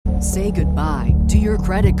Say goodbye to your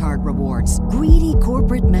credit card rewards. Greedy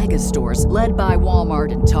corporate mega stores, led by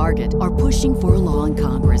Walmart and Target, are pushing for a law in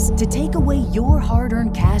Congress to take away your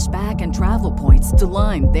hard-earned cash back and travel points to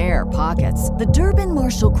line their pockets. The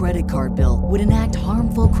Durbin-Marshall credit card bill would enact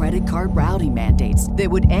harmful credit card routing mandates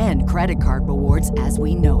that would end credit card rewards as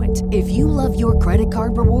we know it. If you love your credit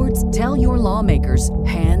card rewards, tell your lawmakers,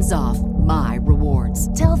 hands off my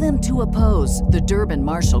rewards. Tell them to oppose the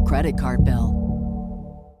Durbin-Marshall credit card bill.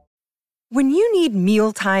 When you need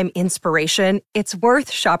mealtime inspiration, it's worth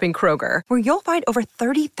shopping Kroger, where you'll find over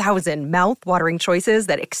 30,000 mouth-watering choices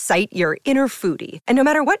that excite your inner foodie. And no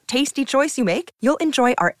matter what tasty choice you make, you'll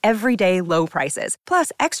enjoy our everyday low prices,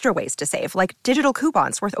 plus extra ways to save, like digital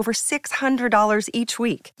coupons worth over $600 each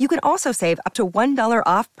week. You can also save up to $1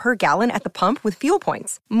 off per gallon at the pump with fuel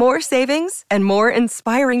points. More savings and more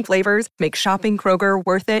inspiring flavors make shopping Kroger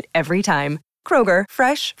worth it every time. Kroger,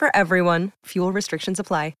 fresh for everyone. Fuel restrictions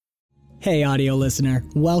apply. Hey, audio listener.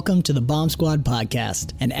 Welcome to the Bomb Squad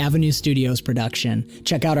podcast, an Avenue Studios production.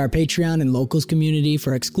 Check out our Patreon and Locals community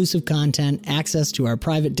for exclusive content, access to our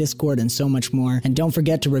private Discord, and so much more. And don't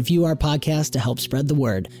forget to review our podcast to help spread the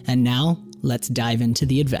word. And now, let's dive into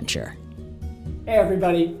the adventure. Hey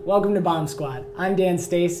everybody, welcome to Bomb Squad. I'm Dan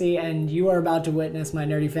Stacy, and you are about to witness my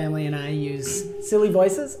nerdy family and I use silly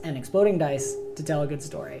voices and exploding dice to tell a good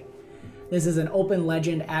story. This is an open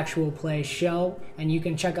legend actual play show, and you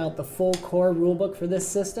can check out the full core rulebook for this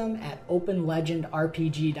system at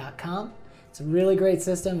openlegendrpg.com. It's a really great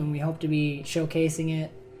system, and we hope to be showcasing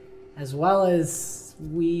it as well as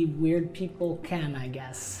we weird people can, I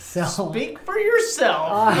guess. So speak for yourself.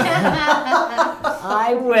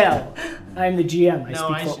 I will. I'm the GM. I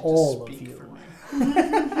speak for all of you.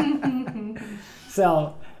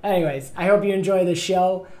 So, anyways, I hope you enjoy the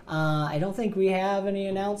show. I don't think we have any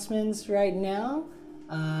announcements right now,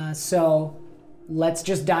 so let's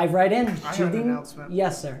just dive right in. I have an announcement.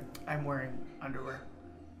 Yes, sir. I'm wearing underwear.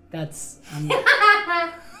 That's...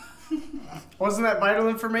 Wasn't that vital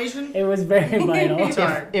information? It was very vital.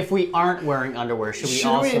 If we aren't wearing underwear, should we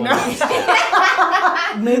also announce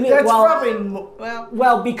that? Maybe, That's well, probably...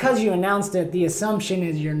 Well, because you announced it, the assumption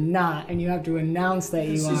is you're not, and you have to announce that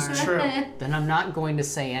you are. This is true. Then I'm not going to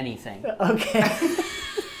say anything. Okay.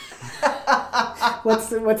 What's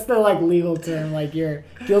the like legal term? Like you're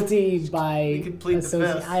guilty by You could plead the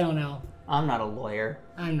fifth. I don't know. I'm not a lawyer.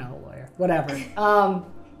 I'm not a lawyer. Whatever. I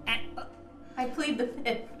plead the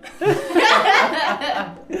fifth.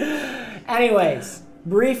 Anyways,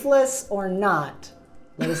 briefless or not,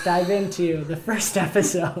 let us dive into the first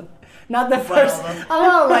episode. Not the first. I don't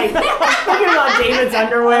know, like thinking about David's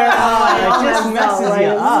underwear. It just messes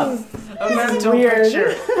you up. A mental weird.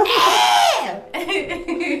 picture.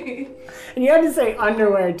 And you had to say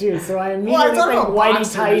underwear too, so I immediately think whitey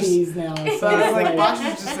tighties now. So it's like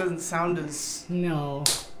boxers just doesn't sound as... No.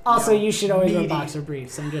 Also, you should always wear Meaty. boxer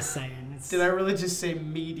briefs. I'm just saying. Did I really just say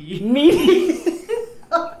meaty? Meaty.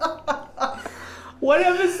 What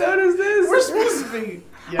episode is this? We're supposed to be...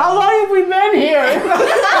 Yeah. How long have we been here?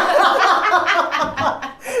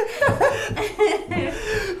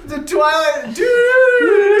 The Twilight...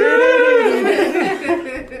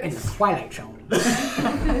 It's the Twilight Zone.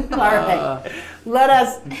 All right. Let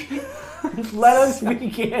us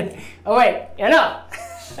begin. Oh, wait. Enough.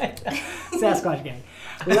 Sasquatch gang.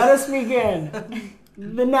 Let us begin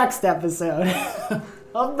the next episode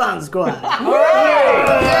of Bomb Squad. All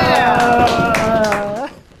right. Yeah.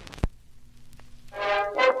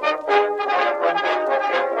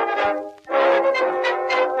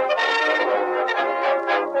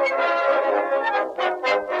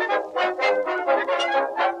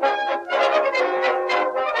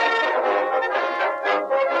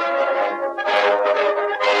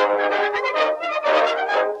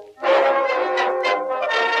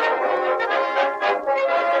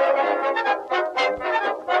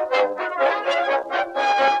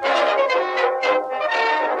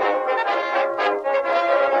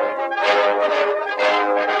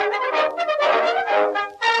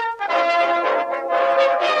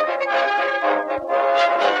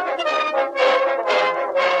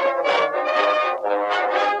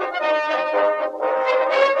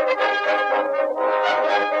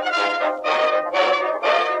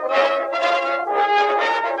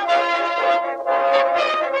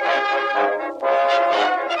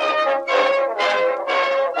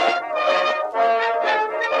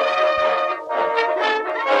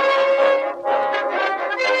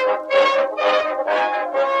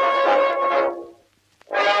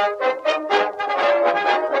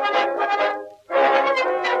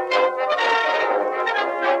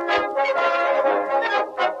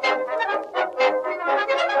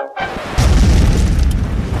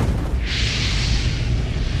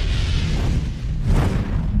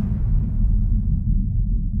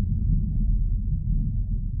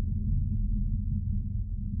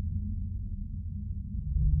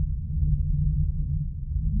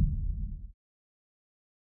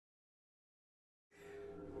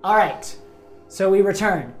 All right. So we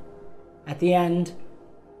return at the end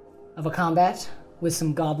of a combat with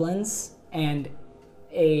some goblins and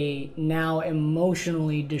a now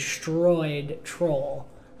emotionally destroyed troll.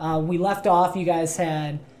 We left off, you guys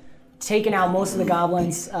had taken out most of the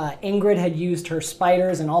goblins. Ingrid had used her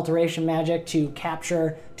spiders and alteration magic to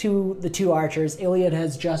capture the two archers. Iliad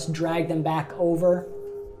has just dragged them back over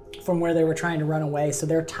from where they were trying to run away, so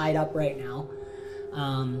they're tied up right now.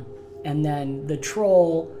 And then the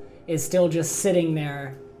troll is still just sitting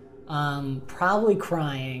there, probably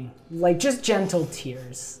crying, like just gentle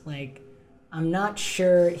tears. Like, I'm not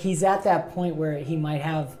sure. He's at that point where he might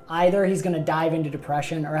have, either he's going to dive into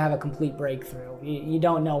depression or have a complete breakthrough. You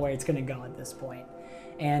don't know where it's going to go at this point.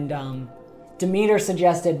 And Demeter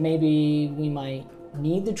suggested maybe we might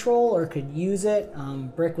need the troll or could use it.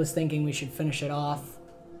 Brick was thinking we should finish it off.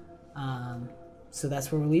 So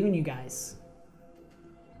that's where we're leaving you guys.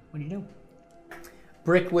 What do you do?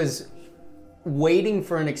 Brick was waiting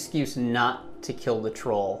for an excuse not to kill the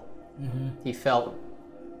troll. Mm-hmm. He felt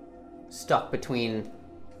stuck between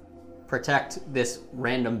protect this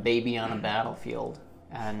random baby on a battlefield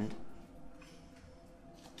and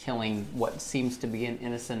killing what seems to be an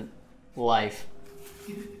innocent life.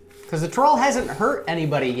 Because the troll hasn't hurt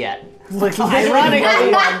anybody yet.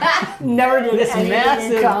 Ironically, never did this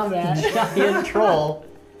anything in combat. massive giant troll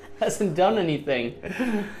hasn't done anything.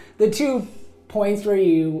 The 2 points where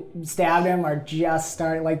you stabbed him are just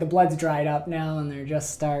starting, like the blood's dried up now and they're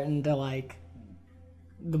just starting to like,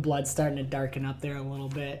 the blood's starting to darken up there a little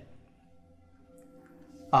bit.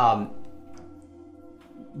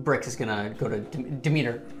 Brick is gonna go to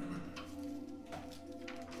Demeter.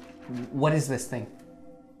 What is this thing?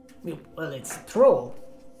 Well, it's a troll.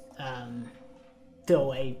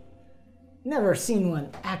 Though I never seen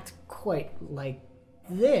one act quite like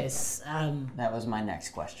this. That was my next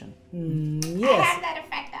question. Yes. I have that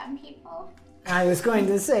effect on people. I was going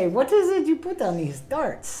to say, what is it you put on these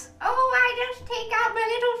darts? Oh, I just take out my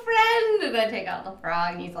little friend. And I take out the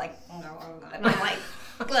frog, and he's like, and I'm like,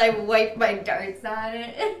 I wipe my darts on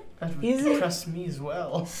it. That would Is it- trust me as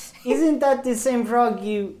well. Isn't that the same frog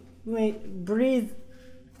you breathe?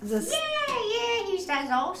 This? Yeah, he says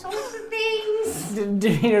all sorts of things.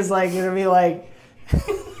 Demeter's like gonna be like,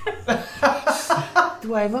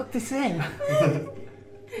 do I look the same?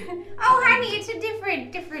 Oh, honey, it's a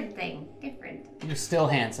different thing. Different. You're still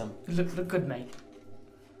handsome. Look good, mate.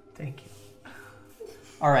 Thank you.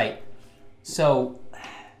 All right. So,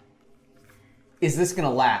 is this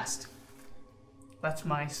gonna last? That's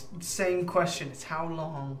my same question. It's how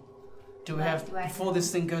long do we have before this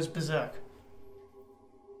thing goes berserk?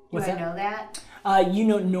 What's Do I that? know that?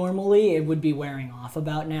 Normally it would be wearing off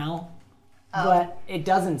about now, but it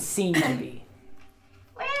doesn't seem to be.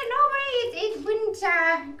 Well, normally it wouldn't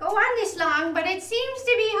go on this long, but it seems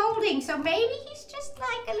to be holding, so maybe he's just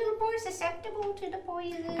like a little more susceptible to the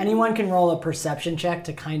poison. Anyone can roll a perception check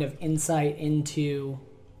to kind of insight into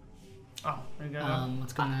Oh, there you go.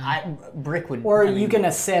 what's going on. Brick would. Or I mean, you can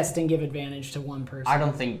assist and give advantage to one person. I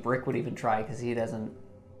don't think Brick would even try because he doesn't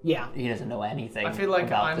know anything. I feel like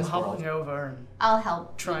about I'm this hopping world. over and I'll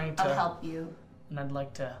help. trying to. I'll help you. And I'd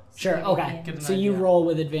like to. Sure, okay. Get an So you idea. roll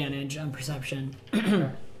with advantage on perception.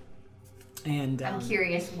 And I'm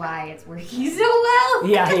curious why it's working so well.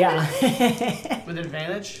 Yeah. With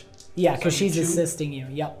advantage? Yeah, because So she's 2? assisting you.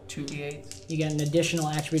 Yep. 2d8. You get an additional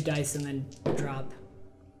attribute dice and then drop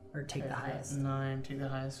or take the highest. 9, take the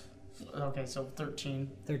highest. Okay, so 13.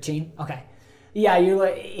 13? Okay. Yeah,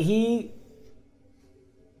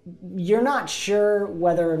 you're not sure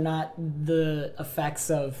whether or not the effects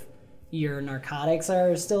of your narcotics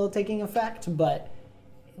are still taking effect, but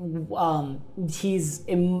this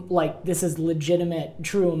is legitimate,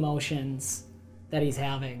 true emotions that he's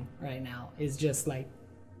having right now. Is just like,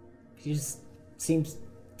 he just seems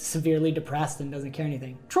severely depressed and doesn't care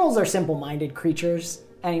anything. Trolls are simple-minded creatures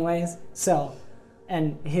anyways, so,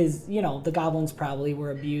 and the goblins probably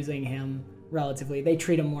were abusing him relatively. They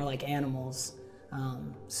treat him more like animals,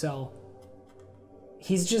 so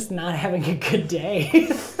he's just not having a good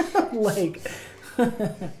day. Like,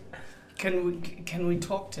 Can we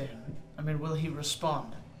talk to him? I mean, will he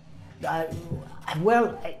respond?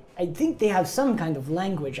 well, I think they have some kind of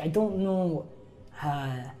language. I don't know.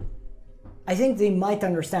 I think they might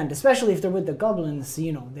understand, especially if they're with the goblins.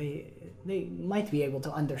 They might be able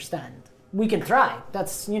to understand. We can try.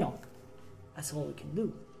 That's all we can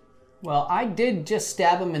do. Well, I did just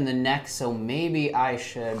stab him in the neck, so maybe I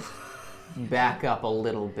should back up a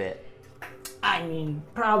little bit. I mean,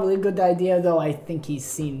 probably a good idea, though I think he's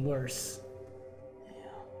seen worse.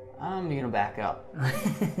 I'm gonna back up.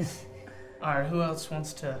 Alright, who else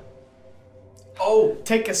wants to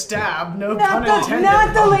take a stab. No pun intended.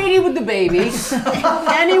 Not the lady with the baby.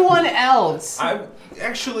 Anyone else?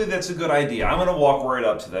 Actually, that's a good idea. I'm gonna walk right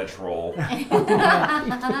up to that troll.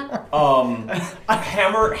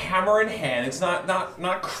 Hammer in hand. It's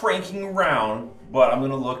not cranking around, but I'm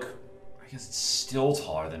gonna look. I guess it's still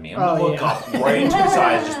taller than me. I'm gonna look up right into his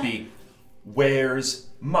eyes. Just be, where's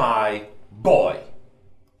my boy?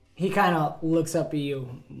 He kind of looks up at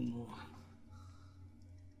you.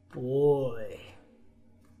 Boy.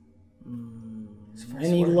 And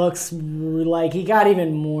he looks like he got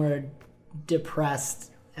even more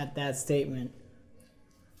depressed at that statement.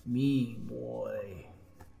 Me boy.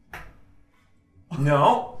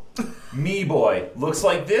 No. Me boy. Looks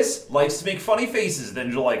like this, likes to make funny faces,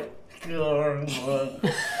 then you're like...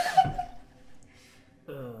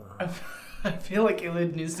 I feel like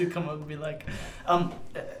Iliad needs to come up and be like,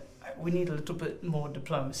 we need a little bit more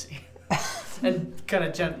diplomacy. And kind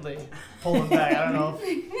of gently pull him back. I don't know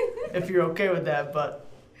if you're okay with that,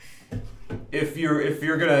 but if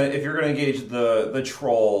you're gonna engage the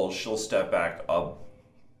troll, she'll step back a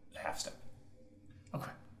half step.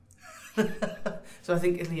 Okay. So I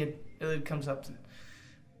think Iliad comes up to,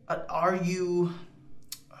 are you?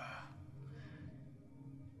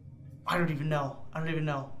 I don't even know.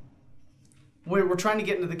 We're trying to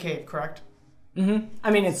get into the cave, correct? Mm-hmm.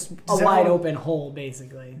 I mean, it's a wide open hole,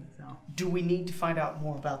 basically. So. Do we need to find out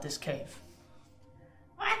more about this cave?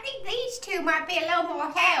 Well, I think these two might be a little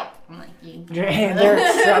more help.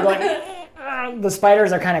 They're struggling. The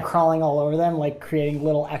spiders are kind of crawling all over them, like creating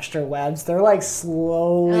little extra webs. They're like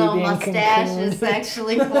slowly being mustache cocooned. is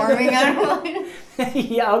actually forming on one.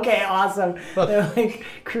 Yeah, okay, awesome. They're like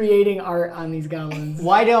creating art on these goblins.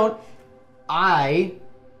 Why don't I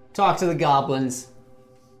talk to the goblins?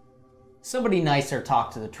 Somebody nicer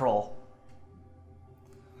talk to the troll.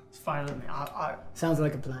 It's fine with me. Sounds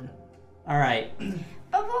like a plan. All right.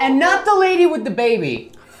 And not the lady with the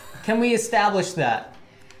baby. Can we establish that?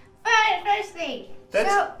 First thing.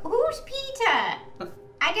 So, who's Peter?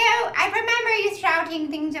 I remember you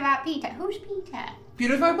shouting things about Peter. Who's Peter?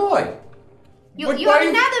 Peter's my boy. You have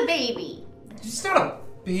another baby. He's not a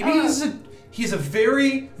baby. He's a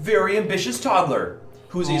very, very ambitious toddler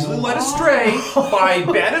who's easily led astray by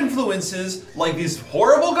bad influences like these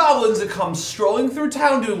horrible goblins that come strolling through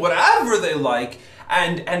town doing whatever they like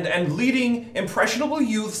and leading impressionable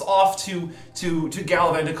youths off to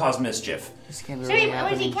gallivant and cause mischief. Was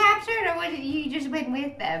he captured or was you just went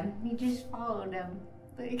with them? You just followed them.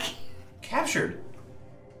 Like... Captured?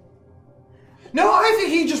 No, I think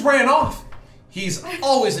he just ran off. He's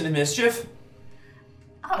always into mischief.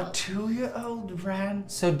 A 2-year-old ran?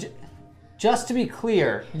 So just to be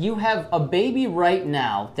clear, you have a baby right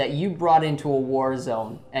now that you brought into a war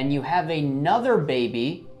zone, and you have another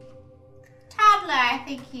baby. Toddler, I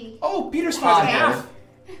think he... Oh, Peter's 5.5.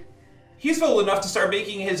 He's old enough to start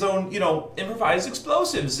making his own, improvised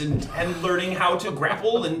explosives and learning how to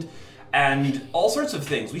grapple and all sorts of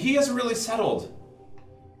things. He hasn't really settled.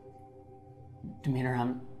 Demeter,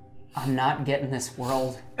 I'm not getting this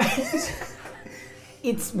world.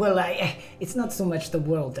 It's not so much the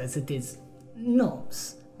world as it is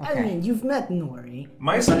gnomes. Okay. I mean, you've met Nori.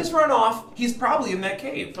 My son has run off. He's probably in that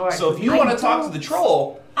cave. Right. So if you want to talk to the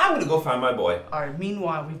troll, I'm going to go find my boy. All right.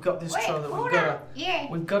 Meanwhile, we've got this troll that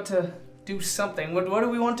we've got to do something. What do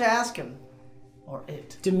we want to ask him? Or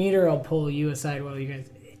it? Demeter will pull you aside while you guys...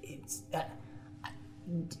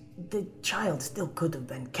 the child still could have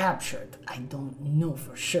been captured. I don't know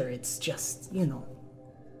for sure. It's just,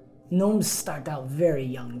 gnomes start out very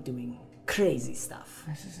young doing crazy stuff.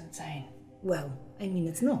 This is insane. Well, I mean,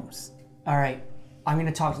 it's gnomes. All right. I'm going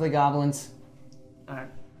to talk to the goblins. All right.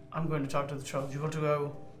 I'm going to talk to the troll. Do you want to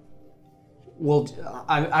go? Well,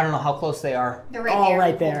 I don't know how close they are. They're right all there.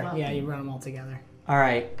 right there. Yeah, you run them all together. All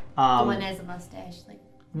right. The one has a mustache, like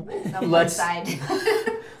on one side.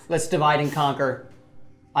 Let's divide and conquer.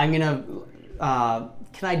 I'm gonna.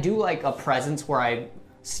 Can I do like a presence where I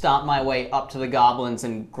stomp my way up to the goblins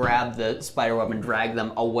and grab the spiderweb and drag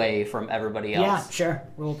them away from everybody else? Yeah, sure.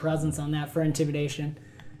 Roll presence on that for intimidation.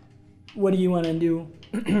 What do you want to do?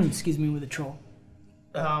 Excuse me, with a troll.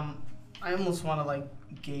 I almost want to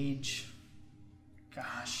gauge.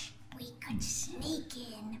 Gosh. We could sneak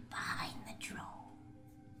in behind the troll.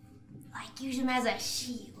 Use him as a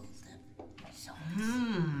shield. So.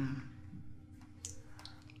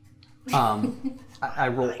 I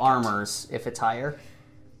roll armors if it's higher.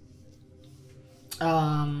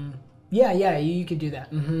 Yeah, you could do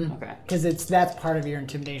that. Mm-hmm. Okay. Because that's part of your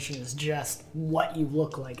intimidation is just what you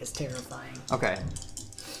look like is terrifying. Okay.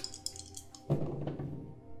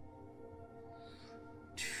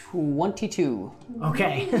 22.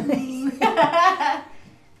 Okay.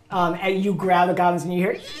 And you grab the goblins and you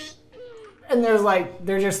hear, and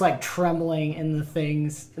they're just like trembling in the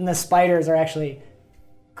things, and the spiders are actually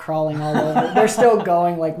crawling all over. They're still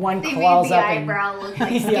going. Like one They crawls made the up eyebrow look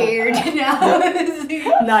like scared now.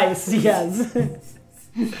 and nice, yes.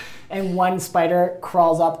 And one spider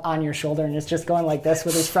crawls up on your shoulder and is just going like this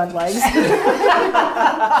with his front legs.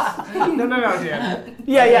 No, Dan.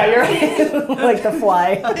 Yeah, you're right. Like the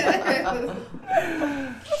fly.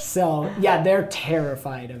 So yeah, they're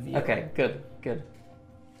terrified of you. Okay, good.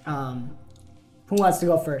 Who wants to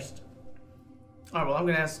go first? All right, well, I'm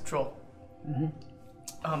going to ask the troll.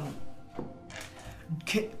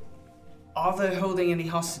 Are they holding any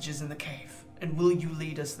hostages in the cave? And will you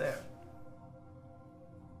lead us there?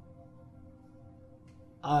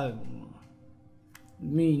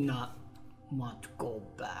 Me not want to go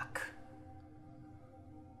back.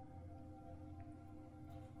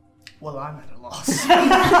 Well, I'm at a loss.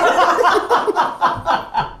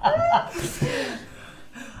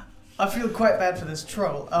 I feel quite bad for this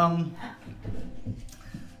troll.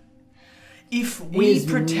 If we Is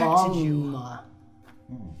protected you... Mama.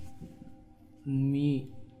 Me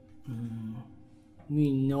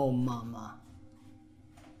no mama.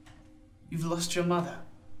 You've lost your mother.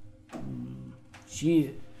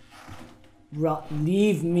 She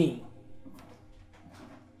leave me.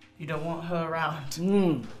 You don't want her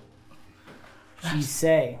around. She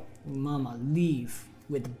say, Mama, leave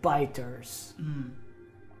with biters.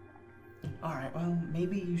 All right, well,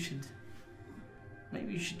 maybe you should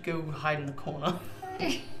go hide in the corner.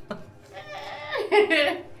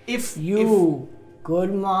 If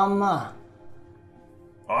good mama.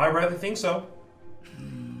 I rather think so.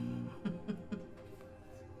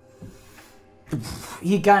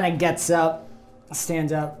 He kind of gets up,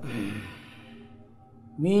 stands up.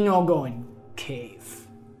 Me no go in cave.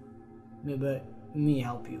 But me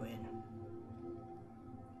help you in.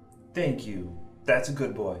 Thank you. That's a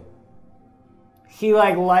good boy. He it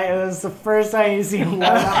was the first time you see him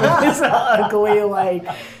light up with this ugly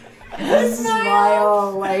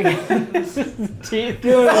smile, teeth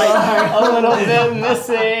doing a little bit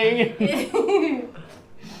missing.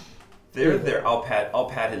 There. I'll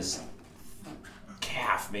pat his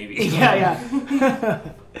calf, maybe. Yeah.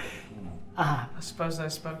 I suppose I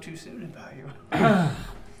spoke too soon about you.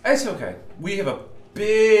 It's okay. We have a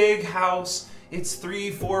big house. It's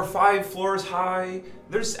 3, 4, 5 floors high.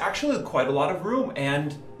 There's actually quite a lot of room,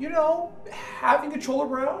 and having a troll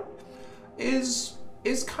around is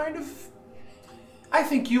kind of. I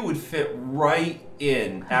think you would fit right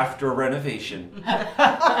in after a renovation.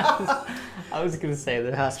 I was gonna say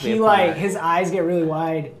there has to be. His eyes get really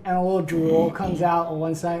wide, and a little drool comes out on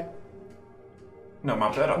one side. No,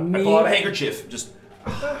 mop that up. I pull out a handkerchief. Just.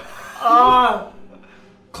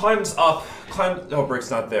 Climbs up. Oh, Brick's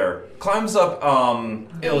not there. Climbs up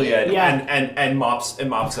Iliad and mops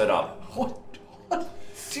it up. What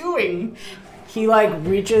doing? He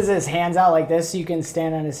reaches his hands out like this so you can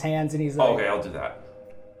stand on his hands, and he's like, okay, I'll do that.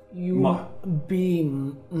 You be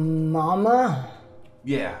mama?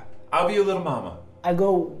 Yeah, I'll be your little mama. I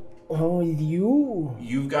go home with you?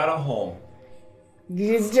 You've got a home.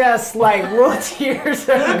 He's just little tears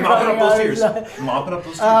are mopping up those tears. Mopping up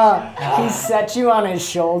those tears. He sets you on his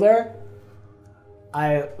shoulder.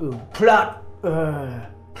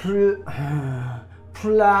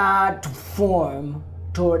 Platform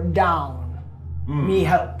toward down. Me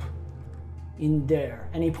help in there.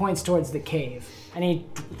 And he points towards the cave. And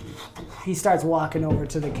he starts walking over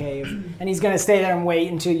to the cave. And he's gonna stay there and wait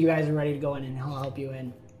until you guys are ready to go in, and he'll help you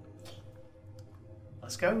in.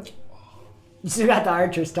 Let's go. You still got the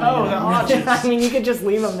archers tied Oh, the archers. I mean, you could just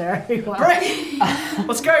leave them there if you want.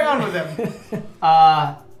 What's going on with them?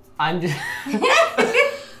 I'm just.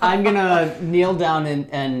 I'm gonna kneel down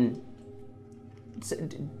and.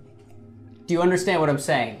 Do you understand what I'm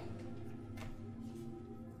saying?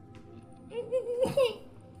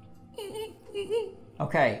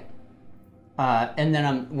 Okay. And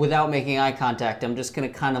then without making eye contact, I'm just gonna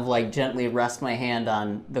kind of gently rest my hand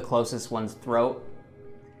on the closest one's throat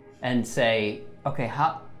and say, okay,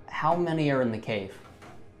 how many are in the cave?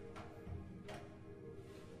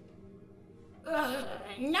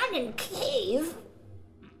 Not in cave.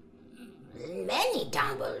 Many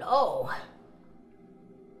down below.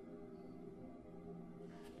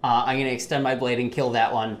 I'm gonna extend my blade and kill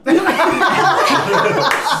that one.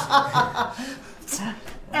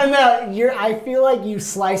 And I feel like you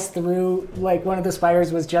slice through, one of the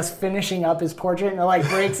spiders was just finishing up his portrait, and it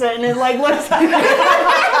breaks it, and it looks like.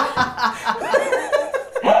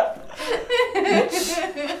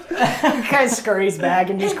 kind of scurries back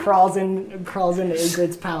and just crawls into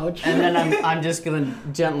Ygritte's pouch. And then I'm just gonna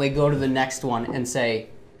gently go to the next one and say,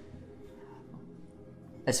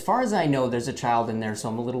 as far as I know, there's a child in there, so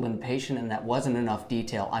I'm a little impatient, and that wasn't enough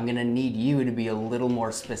detail. I'm gonna need you to be a little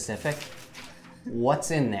more specific.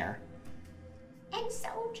 What's in there? And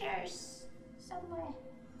soldiers somewhere.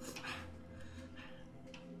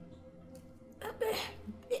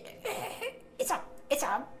 It's a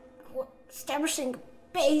establishing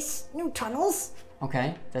base, new tunnels.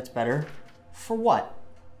 Okay, that's better. For what?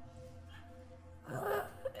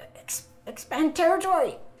 Expand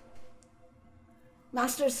territory.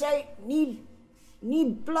 Masters say need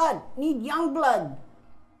blood, need young blood.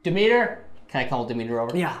 Demeter? Can I call Demeter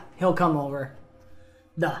over? Yeah, he'll come over.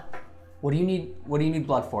 What do you need? What do you need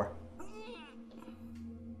blood for?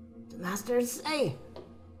 The masters say.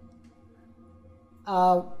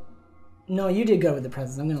 No, you did go with the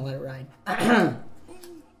presents. I'm gonna let it ride.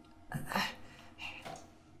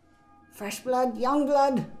 Fresh blood, young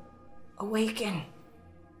blood, awaken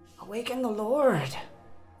the Lord.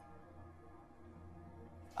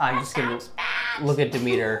 I'm just gonna look at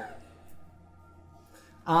Demeter.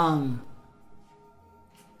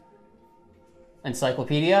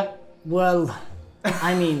 Encyclopedia? Well,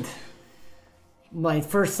 I mean, my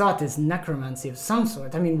first thought is necromancy of some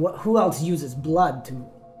sort. I mean, who else uses blood to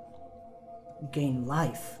gain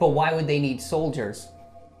life? But why would they need soldiers?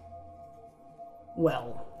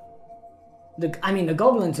 Well, the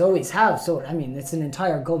goblins always have sword. I mean, it's an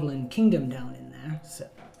entire goblin kingdom down in there. So.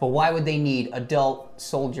 But why would they need adult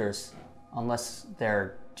soldiers unless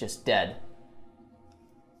they're just dead?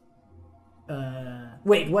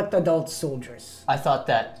 Wait, what adult soldiers? I thought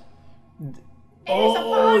that.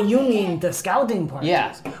 Oh, you mean the scouting parties?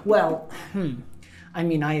 Yeah. Well, I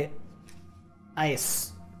mean, I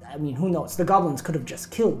mean, who knows? The goblins could have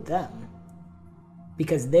just killed them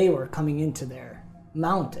because they were coming into their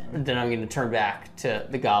mountain. Then I'm going to turn back to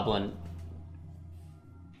the goblin.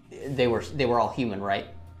 They were all human, right?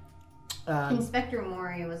 Inspector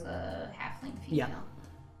Mori was a halfling female. Yeah.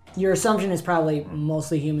 Your assumption is probably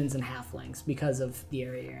mostly humans and halflings because of the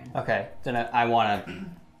area you're in. Okay, then I want to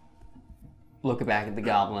look back at the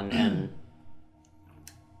goblin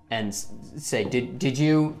and say,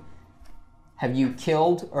 have you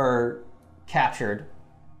killed or captured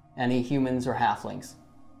any humans or halflings?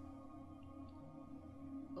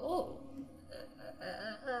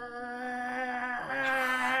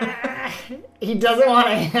 He doesn't want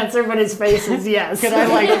to answer, but his face is yes. Can I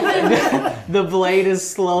like the blade is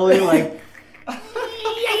slowly like. I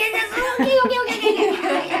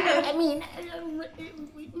mean,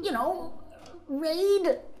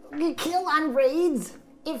 we kill on raids.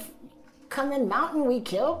 If come in mountain, we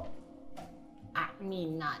kill. I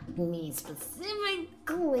mean, not me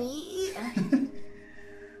specifically.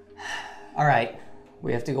 All right,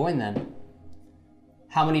 we have to go in then.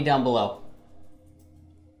 How many down below?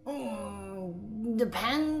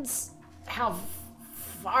 Depends how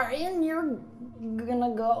far in you're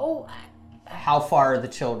gonna go. How far are the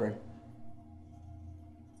children?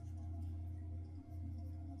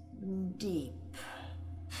 Deep.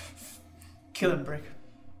 Kill him, Brick.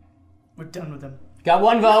 We're done with him. Got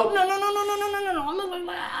one vote. No.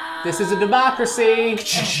 This is a democracy.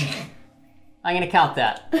 I'm gonna count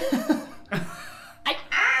that.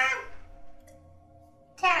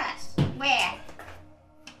 Tell us where.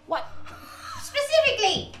 What?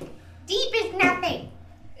 Specifically, deep is nothing.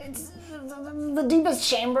 It's the deepest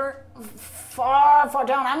chamber, far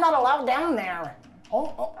down. I'm not allowed down there.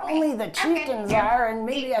 Only the chieftains are, and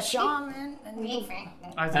maybe a shaman.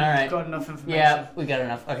 I think All right. we've got enough information. Yeah, we got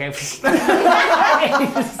enough. Okay.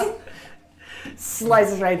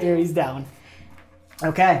 Slices right through. He's down.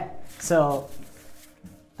 Okay, so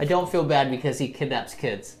I don't feel bad because he kidnaps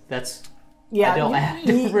kids. That's yeah. I don't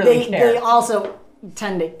really care. They also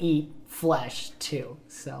tend to eat flesh too.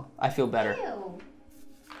 So I feel better.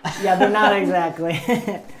 yeah, they're not exactly.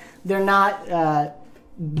 They're not.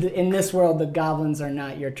 In this world, the goblins are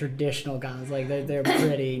not your traditional goblins. Like they're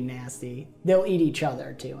pretty nasty. They'll eat each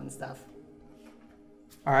other too and stuff.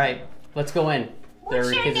 All right, let's go in. There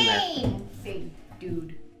are kids in there. Big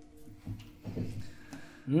dude.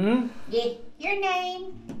 Hmm? Yeah, your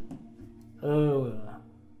name? Oh,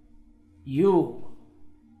 you.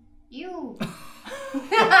 You.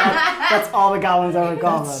 That's all the goblins ever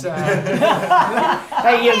call them.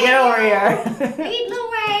 Hey, you get over here. Lead the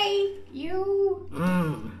way. You.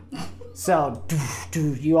 So,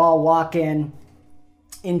 you all walk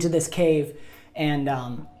into this cave, and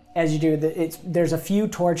as you do, there's a few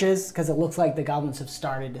torches because it looks like the goblins have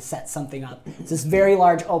started to set something up. It's this very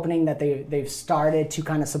large opening that they've started to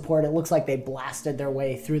kind of support. It looks like they blasted their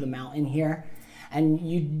way through the mountain here. And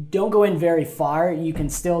you don't go in very far. You can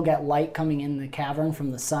still get light coming in the cavern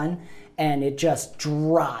from the sun, and it just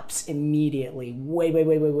drops immediately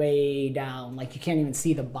way down. Like you can't even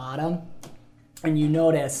see the bottom. And you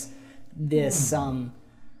notice this kind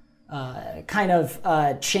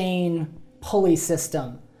of chain pulley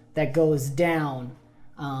system that goes down,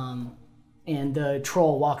 and the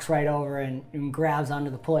troll walks right over and grabs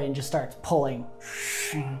onto the pulley and just starts pulling.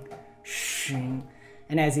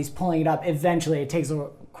 And as he's pulling it up, eventually it takes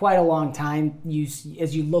quite a long time.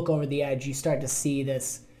 As you look over the edge, you start to see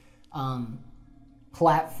this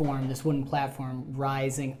platform, this wooden platform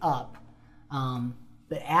rising up.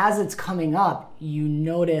 But as it's coming up, you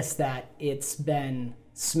notice that it's been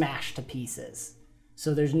smashed to pieces.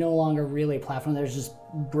 So there's no longer really a platform, there's just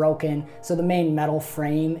broken. So the main metal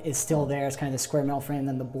frame is still there, it's kind of the square metal frame,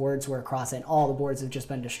 then the boards were across it, and all the boards have just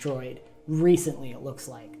been destroyed. Recently, it looks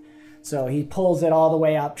like. So he pulls it all the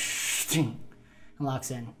way up and locks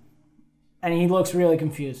in. And he looks really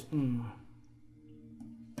confused.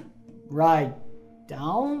 Ride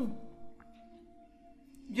down?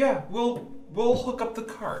 Yeah, we'll hook up the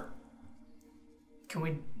cart. Can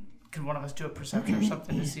one of us do a perception or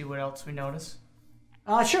something to see what else we notice?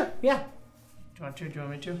 Sure, yeah. Do you want to? Do you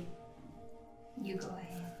want me to? You go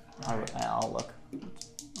ahead. I'll look.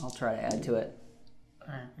 I'll try to add to it.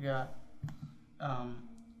 Alright, we got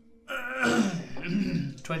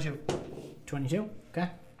 22. 22, okay.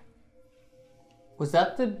 Was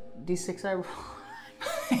that the D6 I rolled?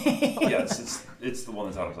 Yes, it's the one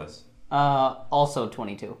that's out of place. Also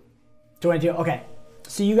 22. 22, okay.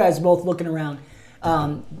 So you guys both looking around.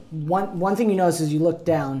 One thing you notice as you look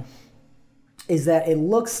down is that it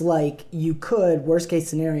looks like you could, worst case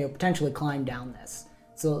scenario, potentially climb down this.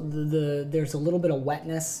 So there's a little bit of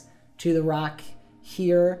wetness to the rock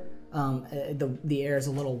here. The air is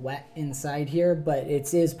a little wet inside here, but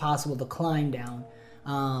it is possible to climb down.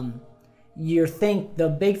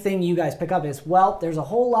 The big thing you guys pick up is, well, there's a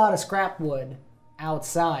whole lot of scrap wood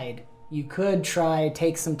outside. You could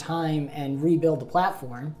take some time and rebuild the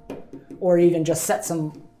platform, or even just set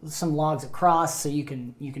some logs across so you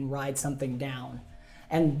can ride something down.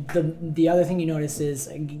 And the other thing you notice is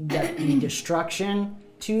that the destruction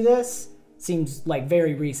to this seems like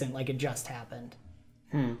very recent, like it just happened.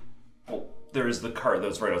 Well, there is the cart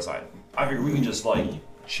that's right outside. I figure we can just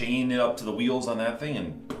chain it up to the wheels on that thing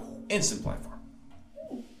and instant platform.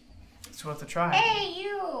 It's worth a try. Hey,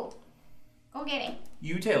 you! Go get it.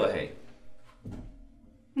 You, Taylor, hey.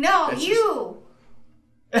 No, That's you!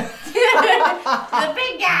 The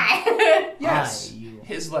big guy. Yes.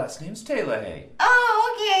 His last name's Taylor Hay.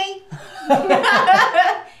 Oh, okay.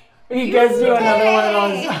 You guys do another one of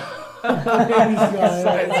those. I'll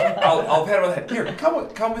pat him on the head. Here,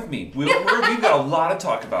 come with me. We've got a lot to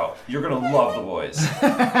talk about. You're gonna love the boys.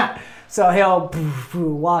 So he'll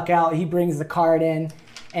walk out. He brings the cart in,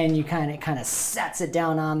 and you kind of sets it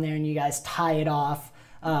down on there, and you guys tie it off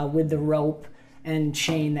with the rope and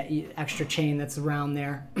extra chain that's around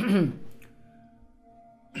there.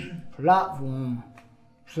 Platform.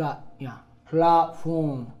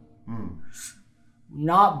 Platform.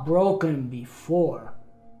 Not broken before.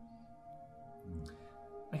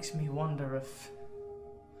 Makes me wonder if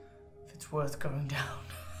it's worth going down.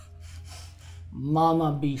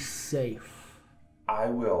 Mama, be safe. I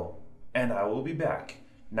will, and I will be back.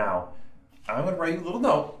 Now, I'm gonna write you a little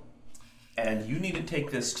note, and you need to take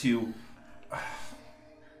this to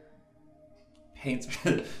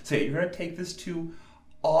you're gonna take this to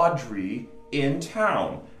Audrey in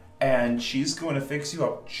town, and she's going to fix you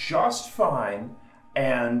up just fine,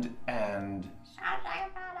 and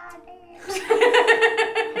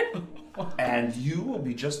you will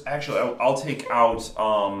be just, actually, I'll take out,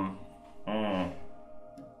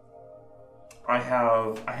 I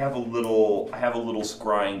have a little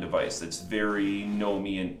scrying device that's very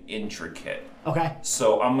gnomey and intricate. Okay.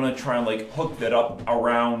 So I'm gonna try and hook that up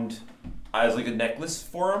around as a necklace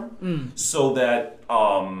for him, so that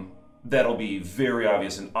that'll be very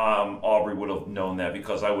obvious, and Aubrey would have known that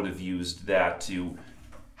because I would have used that to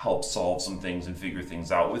help solve some things and figure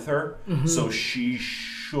things out with her. Mm-hmm. So she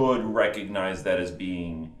should recognize that as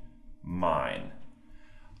being mine.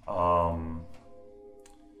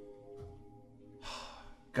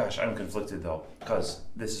 Gosh, I'm conflicted though, because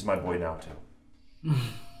this is my boy now too.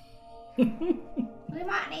 We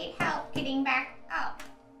might need help getting back up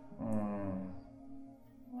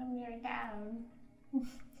when we're down.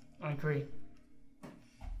 I agree.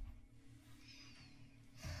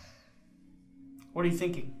 What are you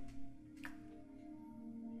thinking?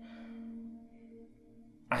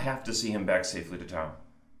 have to see him back safely to town.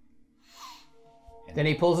 Then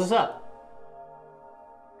he pulls us up.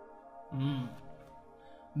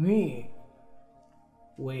 Me.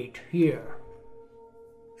 Wait here.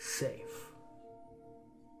 Safe.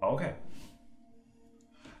 Okay.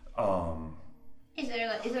 Is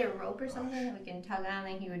there a rope or something that we can tug on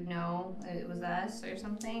that he would know it was us or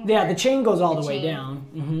something? Yeah, Or the chain goes all the way chain? down.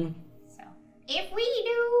 Mm-hmm. So if we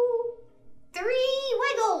do 3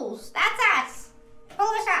 wiggles, that's us. Pull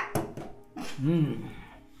us up.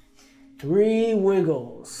 3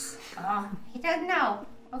 wiggles. Oh, he doesn't know.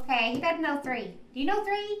 Okay, he doesn't know 3. Do you know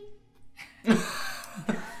 3?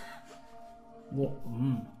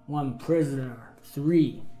 1 prisoner.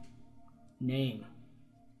 3. Name.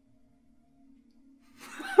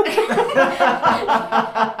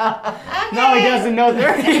 No, he doesn't know 3.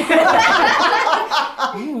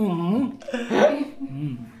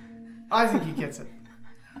 I think he gets it.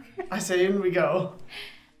 I say in we go.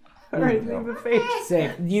 All right, leave the face.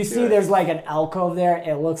 Safe. You see there's like an alcove there.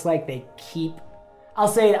 It looks like they keep...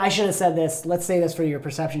 I should have said this. Let's say this for your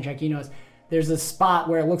perception check. You notice there's a spot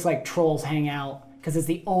where it looks like trolls hang out because it's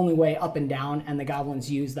the only way up and down, and the goblins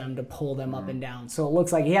use them to pull them up and down. So it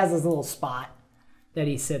looks like he has this little spot that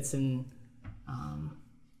he sits and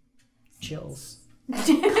chills,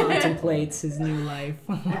 contemplates his new life.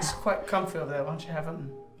 It's quite comfy over there. Why don't you have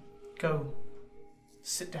him go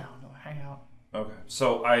sit down or hang out? Okay.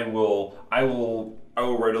 So I will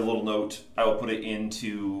write a little note. I will put it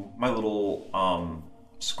into my little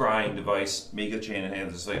scrying device, make a chain of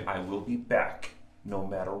hands, and say, I will be back no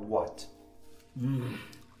matter what.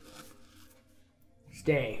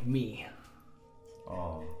 Stay, me.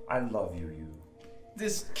 Oh, I love you.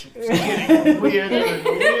 This keeps getting weirder and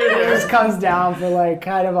It weirder. just comes down for like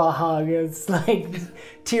kind of a hug. It's like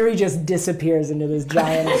Tiri just disappears into this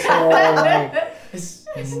giant troll. Like, Is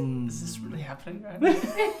this really happening right now?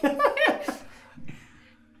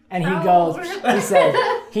 and he goes, he says,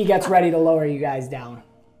 he gets ready to lower you guys down.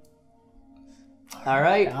 All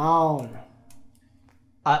right. Down.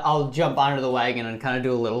 I'll jump onto the wagon and kind of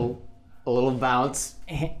do a little bounce.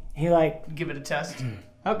 He like, Give it a test.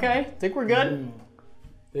 Okay, think we're good.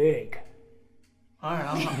 big. All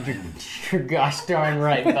right, You're gosh darn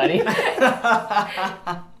right, buddy.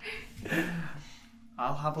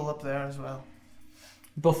 I'll hobble up there as well.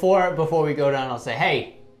 Before we go down, I'll say,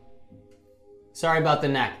 hey, sorry about the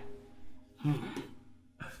neck.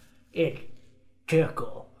 It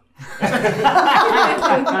tickle. You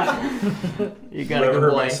got a Never good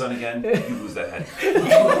hurt boy. my son again. You lose that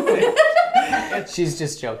head. She's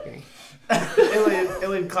just joking.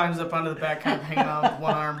 Iliad climbs up onto the back, kind of hanging on with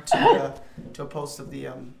one arm to a post of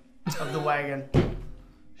the wagon.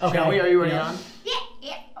 Okay. Shall we? Are you already on?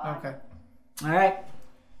 Yeah. Okay. All right.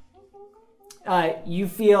 You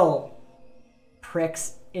feel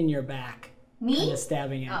pricks in your back. Me? Kind of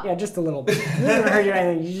stabbing it. Oh. Yeah, just a little bit. It doesn't hurt you or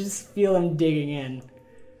anything. You just feel them digging in.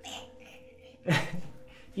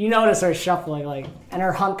 You notice her shuffling, like, and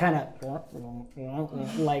her hump kind of,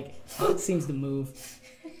 like, seems to move.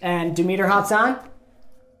 And Demeter hops on,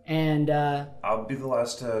 and I'll be the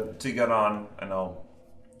last to get on, and I'll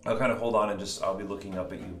kind of hold on and I'll be looking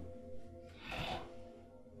up at you.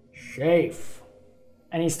 safe.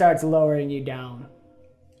 And he starts lowering you down.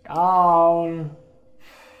 Down.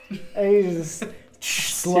 And he just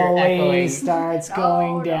slowly echoing. starts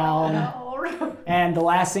going down. No. And the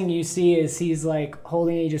last thing you see is he's like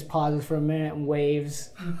holding it, he just pauses for a minute and waves.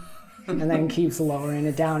 And then keeps lowering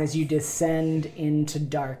it down as you descend into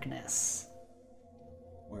darkness.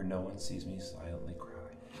 Where no one sees me silently cry.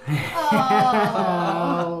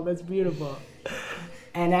 Oh, that's beautiful.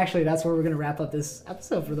 And actually, that's where we're going to wrap up this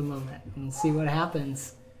episode for the moment and see what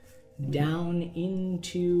happens down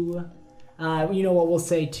into... you know what we'll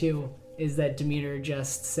say, too, is that Demeter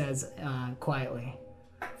just says quietly,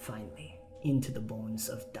 finally, into the bones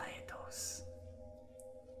of Dietos.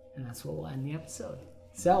 And that's what will end the episode.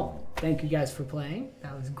 So, thank you guys for playing.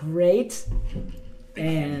 That was great.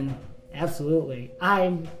 And absolutely,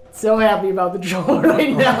 I'm so happy about the troll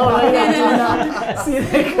right now. Like, I did not see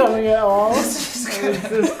that coming at all. It's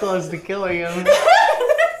this close to killing him.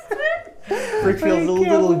 Rick feels a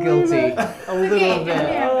little guilty. A little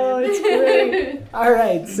bit. Oh, it's great. All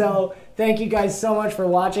right, so thank you guys so much for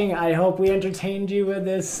watching. I hope we entertained you with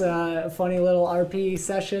this funny little RP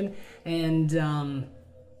session. And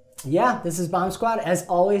yeah, this is Bomb Squad. As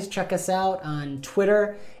always, check us out on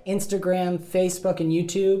Twitter, Instagram, Facebook, and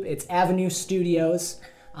YouTube. It's Avenue Studios.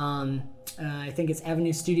 I think it's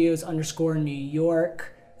Avenue Studios _ New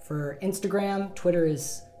York for Instagram. Twitter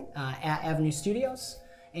is at Avenue Studios.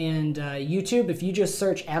 And YouTube, if you just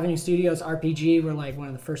search Avenue Studios RPG, we're like one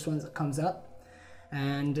of the first ones that comes up.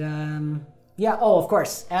 And of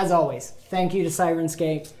course, as always, thank you to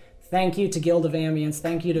Sirenscape. Thank you to Guild of Ambience.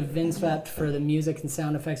 Thank you to Vinswept for the music and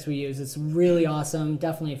sound effects we use. It's really awesome.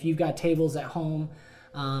 Definitely, if you've got tables at home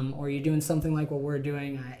or you're doing something like what we're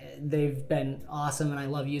doing, they've been awesome, and I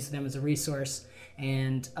love using them as a resource.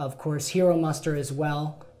 And, of course, Hero Muster as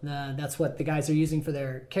well. That's what the guys are using for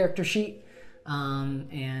their character sheet.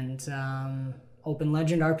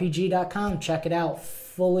 OpenLegendRPG.com. Check it out.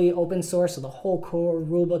 Fully open source, so the whole core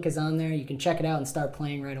rulebook is on there. You can check it out and start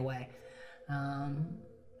playing right away.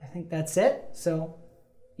 I think that's it. So,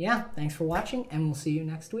 yeah, thanks for watching, and we'll see you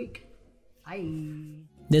next week. Bye.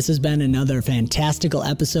 This has been another fantastical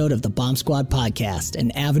episode of the Bomb Squad podcast,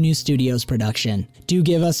 an Avenue Studios production. Do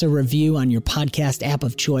give us a review on your podcast app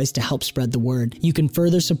of choice to help spread the word. You can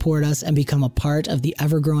further support us and become a part of the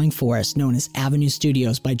ever-growing force known as Avenue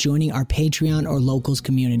Studios by joining our Patreon or Locals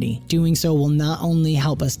community. Doing so will not only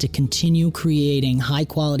help us to continue creating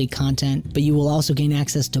high-quality content, but you will also gain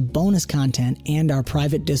access to bonus content and our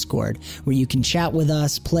private Discord, where you can chat with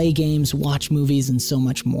us, play games, watch movies, and so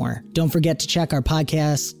much more. Don't forget to check our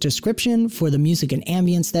podcast description for the music and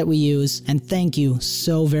ambience that we use, and thank you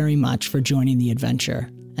so very much for joining the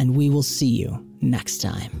adventure, and we will see you next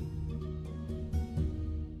time.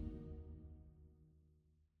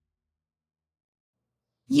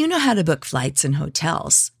 You know how to book flights and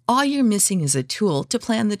hotels. All you're missing is a tool to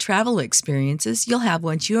plan the travel experiences you'll have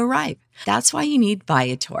once you arrive. That's why you need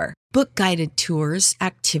Viator. Book guided tours,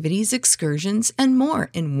 activities, excursions, and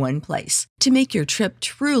more in one place to make your trip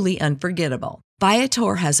truly unforgettable.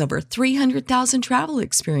 Viator has over 300,000 travel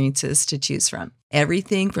experiences to choose from.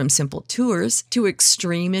 Everything from simple tours to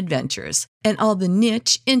extreme adventures and all the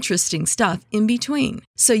niche, interesting stuff in between.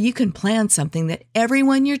 So you can plan something that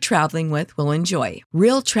everyone you're traveling with will enjoy.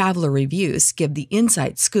 Real traveler reviews give the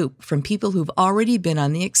inside scoop from people who've already been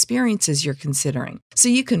on the experiences you're considering. So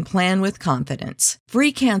you can plan with confidence.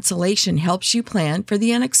 Free cancellation helps you plan for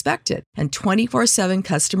the unexpected. And 24/7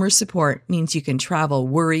 customer support means you can travel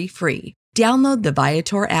worry-free. Download the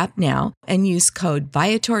Viator app now and use code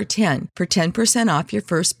Viator10 for 10% off your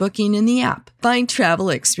first booking in the app. Find travel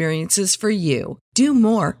experiences for you. Do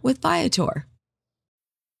more with Viator.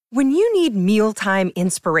 When you need mealtime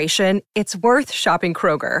inspiration, it's worth shopping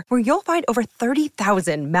Kroger, where you'll find over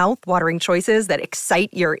 30,000 mouth-watering choices that excite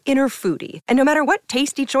your inner foodie. And no matter what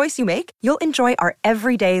tasty choice you make, you'll enjoy our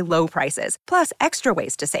everyday low prices, plus extra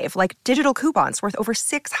ways to save, like digital coupons worth over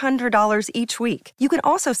 $600 each week. You can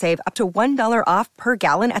also save up to $1 off per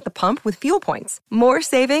gallon at the pump with fuel points. More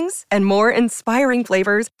savings and more inspiring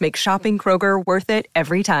flavors make shopping Kroger worth it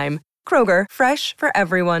every time. Kroger, fresh for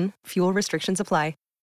everyone. Fuel restrictions apply.